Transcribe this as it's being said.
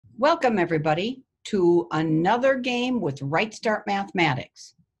Welcome everybody to another game with RightStart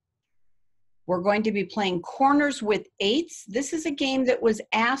Mathematics. We're going to be playing Corners with Eights. This is a game that was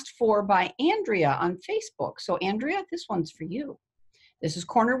asked for by Andrea on Facebook. So Andrea, this one's for you. This is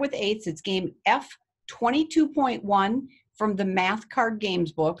Corner with Eights. It's game F22.1 from the Math Card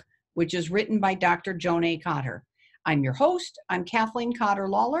Games book, which is written by Dr. Joan A. Cotter. I'm your host. I'm Kathleen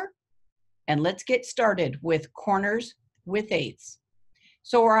Cotter-Lawler, and let's get started with Corners with Eights.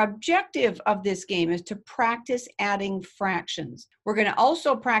 So our objective of this game is to practice adding fractions. We're going to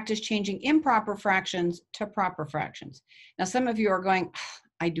also practice changing improper fractions to proper fractions. Now, some of you are going,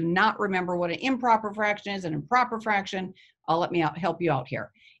 I do not remember what an improper fraction is, an improper fraction. Let me help you out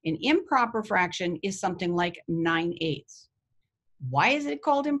here. An improper fraction is something like 9/8. Why is it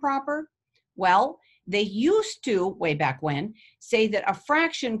called improper? Well, they used to, way back when, say that a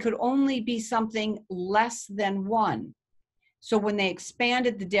fraction could only be something less than 1. So when they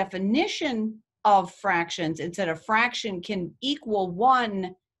expanded the definition of fractions and said a fraction can equal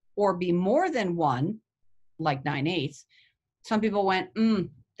 1 or be more than 1, like 9/8, some people went,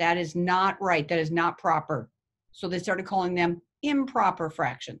 that is not right, that is not proper. So they started calling them improper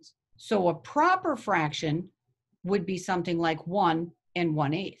fractions. So a proper fraction would be something like 1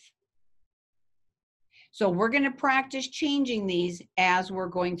 1/8. So we're going to practice changing these as we're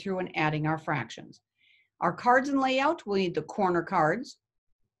going through and adding our fractions. Our cards and layout, we'll need the corner cards.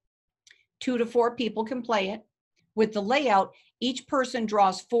 2 to 4 people can play it. With the layout, each person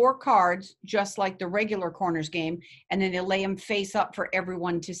draws 4 cards, just like the regular corners game, and then they lay them face up for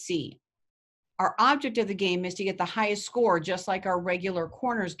everyone to see. Our object of the game is to get the highest score, just like our regular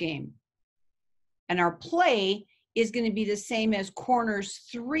corners game. And our play is going to be the same as corners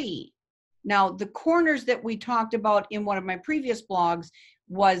 3. Now, the corners that we talked about in one of my previous blogs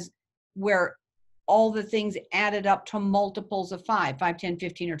was where all the things added up to multiples of 5, 10,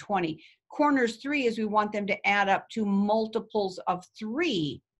 15, or 20. Corners 3 is we want them to add up to multiples of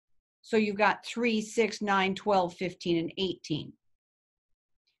 3. So you've got 3, 6, 9, 12, 15, and 18.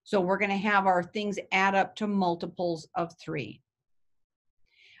 So we're going to have our things add up to multiples of 3.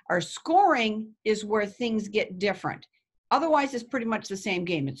 Our scoring is where things get different. Otherwise, it's pretty much the same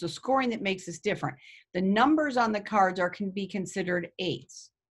game. It's the scoring that makes this different. The numbers on the cards can be considered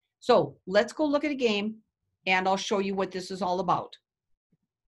 8s. So let's go look at a game and I'll show you what this is all about.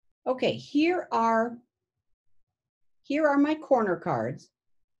 Okay, here are my corner cards.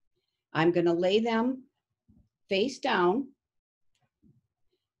 I'm going to lay them face down.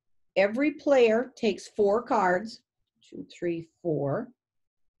 Every player takes 4 cards. 2, 3, 4.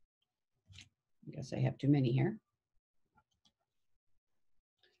 I guess I have too many here.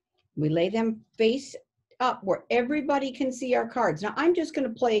 We lay them face up where everybody can see our cards. Now, I'm just going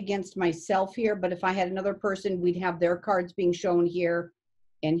to play against myself here, but if I had another person, we'd have their cards being shown here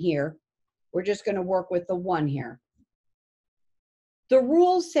and here. We're just going to work with the 1 here. The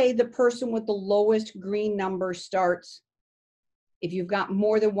rules say the person with the lowest green number starts. If you've got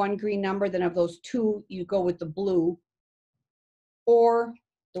more than 1 green number, then of those 2, you go with the blue. Or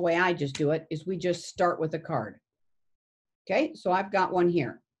the way I just do it is we just start with a card. Okay, so I've got one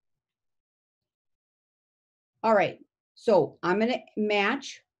here. All right, so I'm going to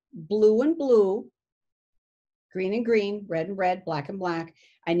match blue and blue, green and green, red and red, black and black.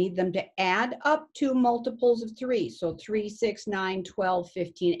 I need them to add up to multiples of 3. So 3, 6, 9, 12,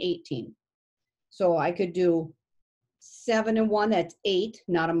 15, 18. So I could do 7 and 1, that's 8,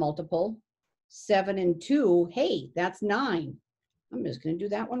 not a multiple. 7 and 2, hey, that's 9. I'm just going to do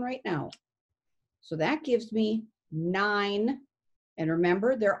that one right now. So that gives me 9. And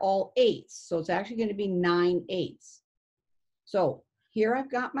remember, they're all 8s, so it's actually going to be 9/8. So here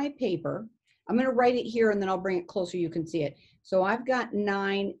I've got my paper. I'm going to write it here, and then I'll bring it closer. You can see it. So I've got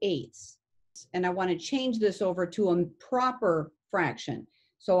 9/8, and I want to change this over to a proper fraction.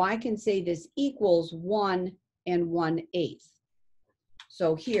 So I can say this equals 1 1/8.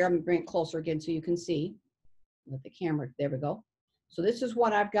 So here, I'm going to bring it closer again so you can see. With the camera, there we go. So this is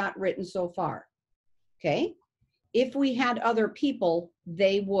what I've got written so far. Okay. If we had other people,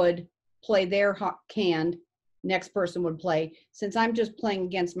 they would play their hand. Next person would play. Since I'm just playing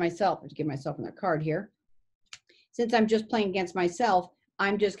against myself, let's give myself another card here. Since I'm just playing against myself,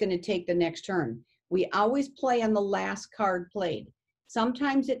 I'm just going to take the next turn. We always play on the last card played.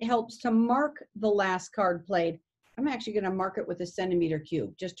 Sometimes it helps to mark the last card played. I'm actually going to mark it with a centimeter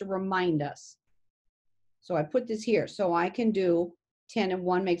cube just to remind us. So I put this here. So I can do 10 and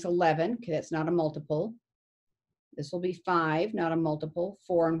 1 makes 11. Okay, that's not a multiple. This will be 5, not a multiple.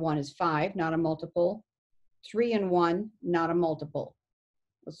 4 and 1 is 5, not a multiple. 3 and 1, not a multiple.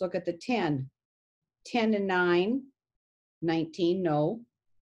 Let's look at the 10. 10 and 9, 19, no.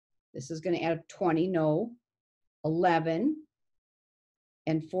 This is going to add up 20, no. 11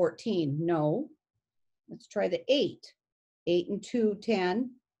 and 14, no. Let's try the 8. 8 and 2,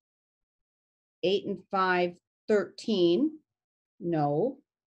 10. 8 and 5, 13, no.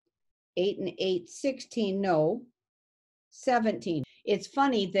 8 and 8, 16, no. 17. It's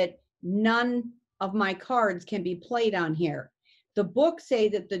funny that none of my cards can be played on here. The books say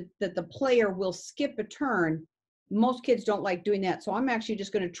that the player will skip a turn. Most kids don't like doing that, so I'm actually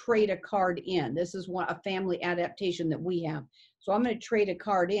just going to trade a card in. This is a family adaptation that we have. So I'm going to trade a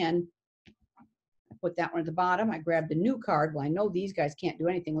card in. I put that one at the bottom. I grabbed a new card. Well, I know these guys can't do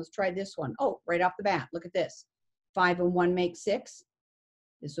anything. Let's try this one. Oh, right off the bat, look at this. 5 and 1 make 6.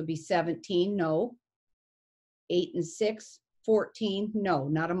 This will be 17, no. 8 and 6, 14, no,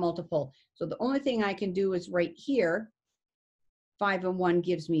 not a multiple. So the only thing I can do is right here, 5 and 1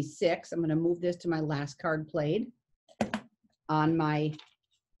 gives me 6. I'm going to move this to my last card played. On my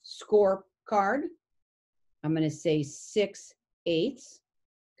score card, I'm going to say 6/8,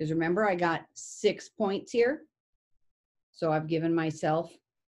 because remember I got 6 points here. So I've given myself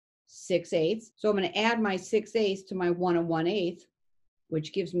 6/8. So I'm going to add my 6/8 to my 1 1/8,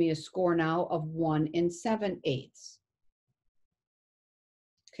 which gives me a score now of 1 7/8.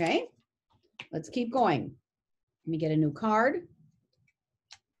 Okay, let's keep going. Let me get a new card.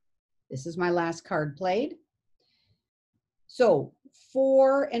 This is my last card played. So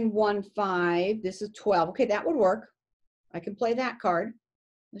 4 and 1 5, this is 12. Okay, that would work. I can play that card.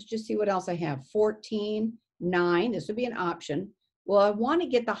 Let's just see what else I have. 14, 9, this would be an option. Well, I want to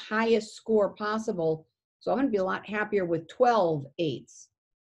get the highest score possible, so I'm going to be a lot happier with 12/8.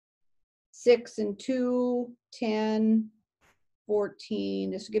 6 and 2, 10,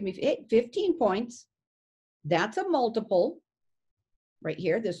 14, this will give me 15 points. That's a multiple right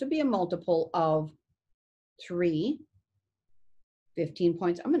here. This would be a multiple of 3. 15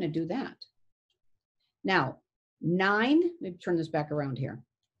 points. I'm going to do that. Now, 9, let me turn this back around here.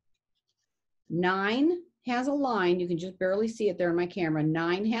 9 has a line. You can just barely see it there on my camera.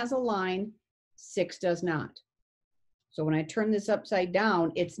 9 has a line. 6 does not. So when I turn this upside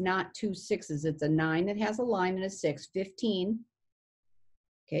down, it's not 2 6s. It's a 9 that has a line and a 6. 15.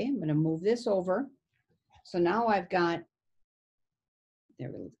 Okay, I'm going to move this over. So now I've got,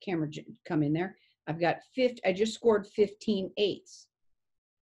 there we go, the camera come in there. I've got 50, I just scored 15/8.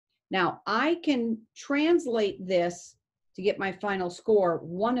 Now I can translate this to get my final score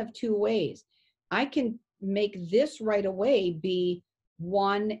one of 2 ways. I can make this right away be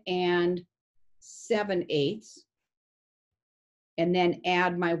 1 7/8, and then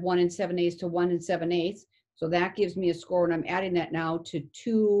add my 1 7/8 to 1 7/8. So that gives me a score, and I'm adding that now to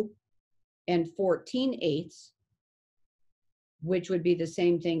 2 14/8, which would be the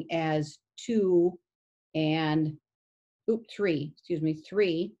same thing as 2 and 3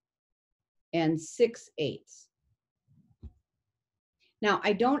 6/8. Now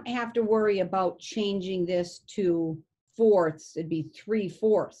I don't have to worry about changing this to fourths. It'd be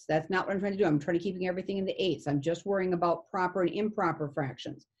 3/4. That's not what I'm trying to do. I'm trying to keep everything in the eighths. I'm just worrying about proper and improper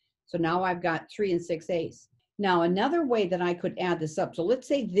fractions. So now I've got 3 6/8. Now another way that I could add this up, so let's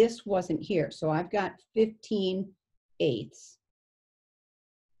say this wasn't here. So I've got 15/8.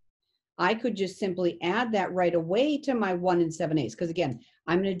 I could just simply add that right away to my 1 7/8, because again,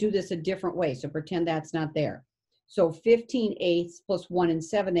 I'm going to do this a different way. So pretend that's not there. So 15/8 plus 1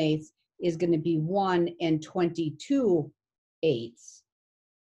 7/8 is going to be 1 22/8.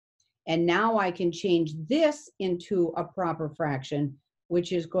 And now I can change this into a proper fraction,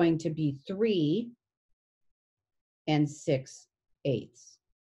 which is going to be 3 6/8.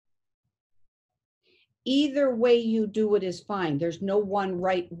 Either way you do it is fine. There's no one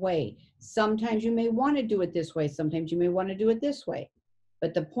right way. Sometimes you may want to do it this way. Sometimes you may want to do it this way.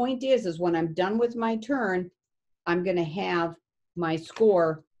 But the point is when I'm done with my turn, I'm going to have my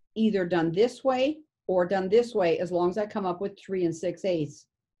score either done this way or done this way, as long as I come up with 3 6/8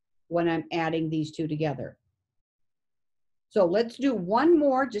 when I'm adding these two together. So let's do one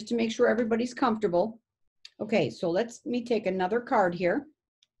more just to make sure everybody's comfortable. Okay, so let me take another card here.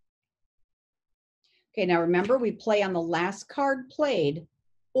 Okay, now remember we play on the last card played,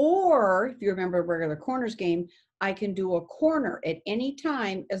 or if you remember a regular corners game, I can do a corner at any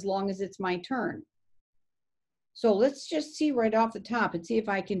time as long as it's my turn. So let's just see right off the top and see if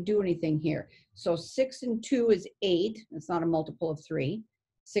I can do anything here. So 6 and 2 is 8. It's not a multiple of 3.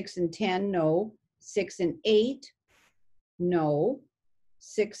 6 and 10, no. 6 and 8, no.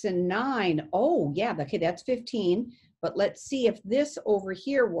 6 and 9, oh yeah, okay, that's 15. But let's see if this over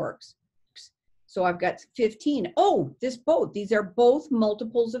here works. So I've got 15. Oh, these are both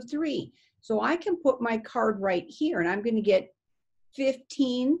multiples of 3. So I can put my card right here, and I'm going to get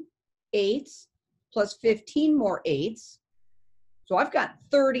 15 eights plus 15 more eights. So I've got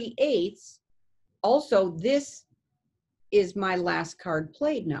 30 eights. Also, this is my last card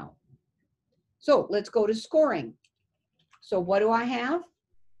played now. So let's go to scoring. So what do I have?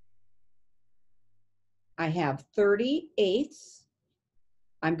 I have 30 eighths.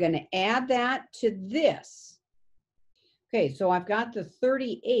 I'm going to add that to this. Okay, so I've got the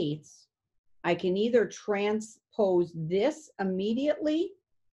 30 eighths. I can either transpose this immediately,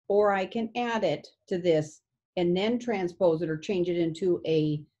 or I can add it to this and then transpose it or change it into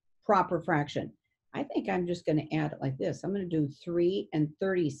a proper fraction. I think I'm just going to add it like this. I'm going to do 3 and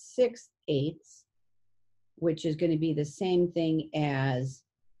 36 eighths, which is going to be the same thing as,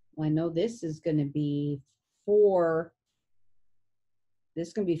 well, I know this is going to be 4. This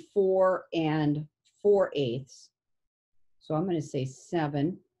is going to be 4 and 4 eighths. So I'm going to say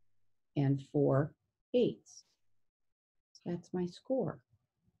 7 and 4 eighths. That's my score.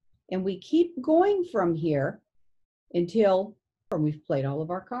 And we keep going from here until we've played all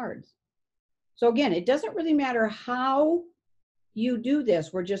of our cards. So again, it doesn't really matter how you do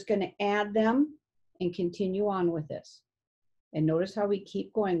this. We're just going to add them and continue on with this. And notice how we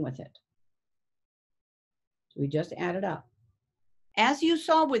keep going with it. So we just add it up. As you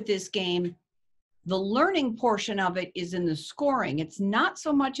saw with this game, the learning portion of it is in the scoring. It's not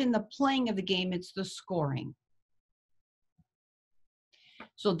so much in the playing of the game, it's the scoring.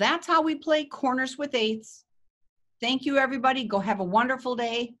 So that's how we play corners with eighths. Thank you, everybody. Go have a wonderful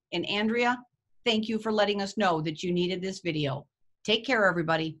day. And Andrea, thank you for letting us know that you needed this video. Take care,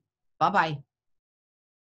 everybody. Bye-bye.